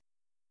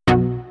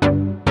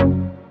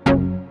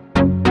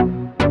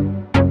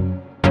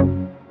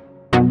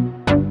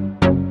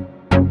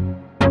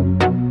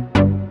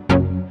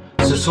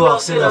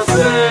soir c'est la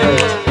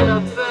fête,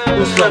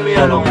 on se la met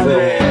à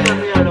l'envers.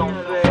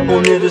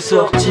 On est de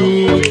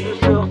sortie,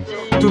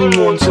 tout le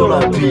monde sur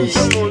la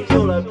piste.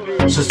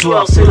 Ce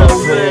soir c'est la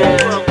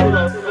fête,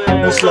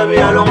 on se la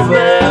met à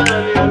l'envers.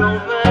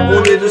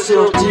 On est de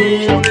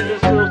sortie,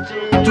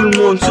 tout le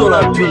monde sur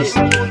la piste.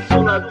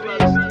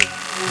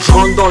 Je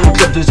rentre dans le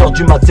club 2h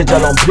du mat, c'est déjà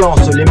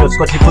l'ambiance. Les meufs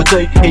squattent les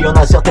fauteuils et y'en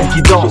a certaines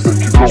qui dansent.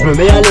 Je me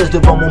mets à l'aise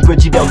devant mon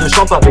petit verre de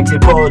champ. Avec les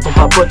potes, on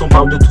papote, on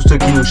parle de tous ceux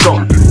qui nous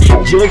chantent.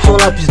 Direction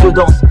la piste de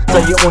danse, ça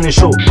y est on est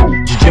chaud.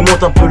 DJ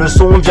monte un peu le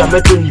son, viens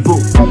mettre le niveau.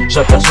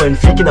 J'aperçois une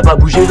fille qui n'a pas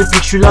bougé depuis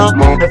que je suis là.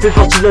 Elle fait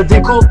partie de la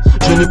déco,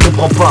 je ne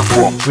comprends pas.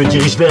 Je me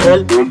dirige vers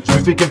elle, je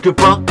lui fais quelques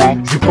pas.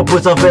 Je lui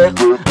propose un verre,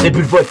 Red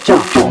Bull vodka.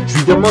 Je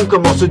lui demande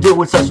comment se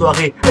déroule sa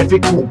soirée. Elle fait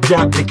court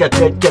bien les 4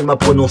 lettres qu'elle m'a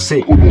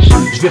prononcées.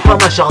 Je vais pas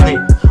m'acharner,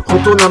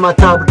 retourne à ma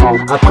table,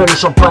 après le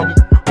champagne,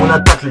 on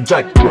attaque le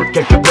jack.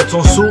 Quelques potes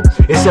sont sous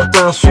et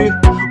certains su.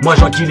 Moi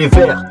j'enquille les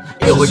verres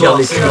et regarde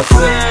les culs.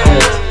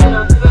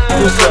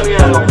 On se la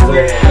met à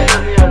l'envers.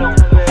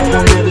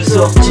 On est de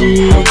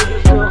sortie,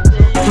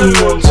 tout le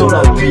monde sur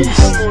la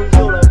piste.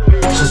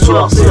 Ce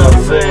soir c'est la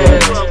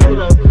fête,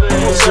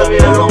 on se la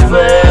met à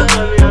l'envers.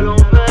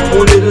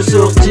 On est de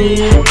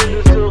sortie,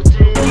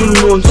 tout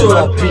le monde sur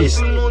la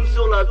piste.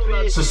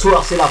 Ce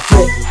soir c'est la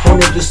fête, on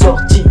est de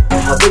sortie.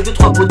 Avec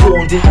 2-3 poteaux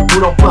on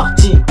déboule en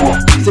partie.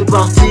 C'est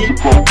parti,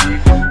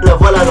 là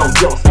voilà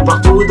l'ambiance.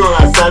 Partout dans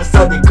la salle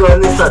ça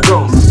déconne et ça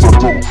danse.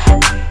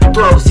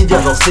 Toi aussi viens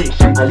danser,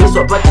 allez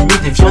sois pas timide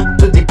et viens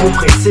te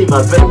décompresser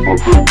ma belle.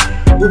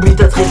 Oublie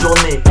ta triste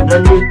journée, la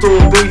nuit est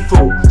tombée, il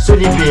faut se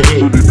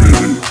libérer.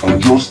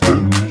 And just tell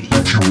me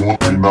if you want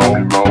me now.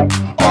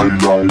 I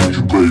like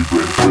you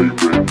baby.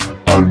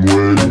 I'm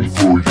waiting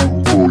for you,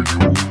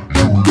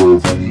 you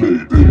lovely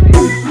lady.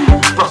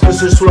 Parce que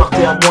ce soir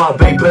t'es à moi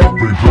baby.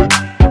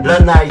 La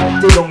night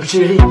t'es longue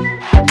chérie,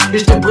 et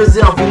je te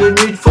préserve une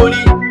nuit de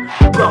folie.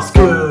 Parce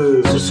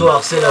que ce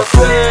soir c'est la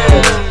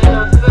fête,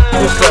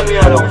 on se la met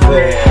à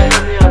l'envers.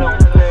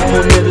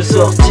 On est de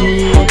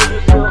sortie,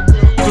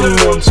 tout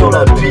le monde sur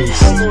la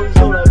piste.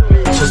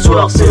 Ce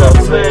soir c'est la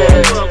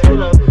fête,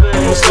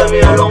 on se la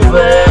met à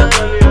l'envers.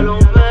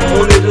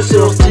 On est de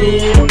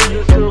sortie,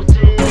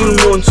 tout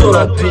le monde sur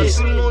la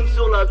piste.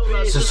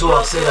 Ce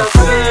soir c'est la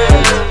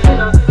fête,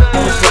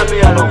 on se la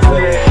met à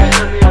l'envers.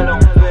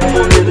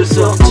 On est de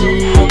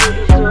sortie,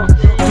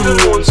 tout le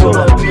monde sur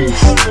la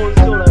piste.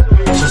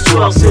 Ce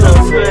soir c'est la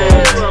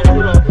fête,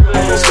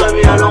 on se la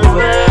met à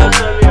l'envers.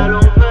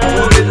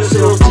 On est de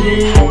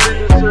sortie,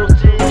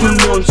 tout le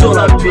monde sur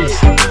la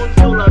piste.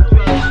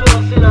 Ce soir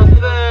c'est la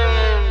fête,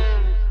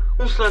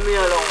 on se la met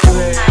à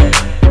l'envers.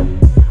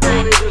 On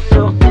est de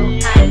sortie.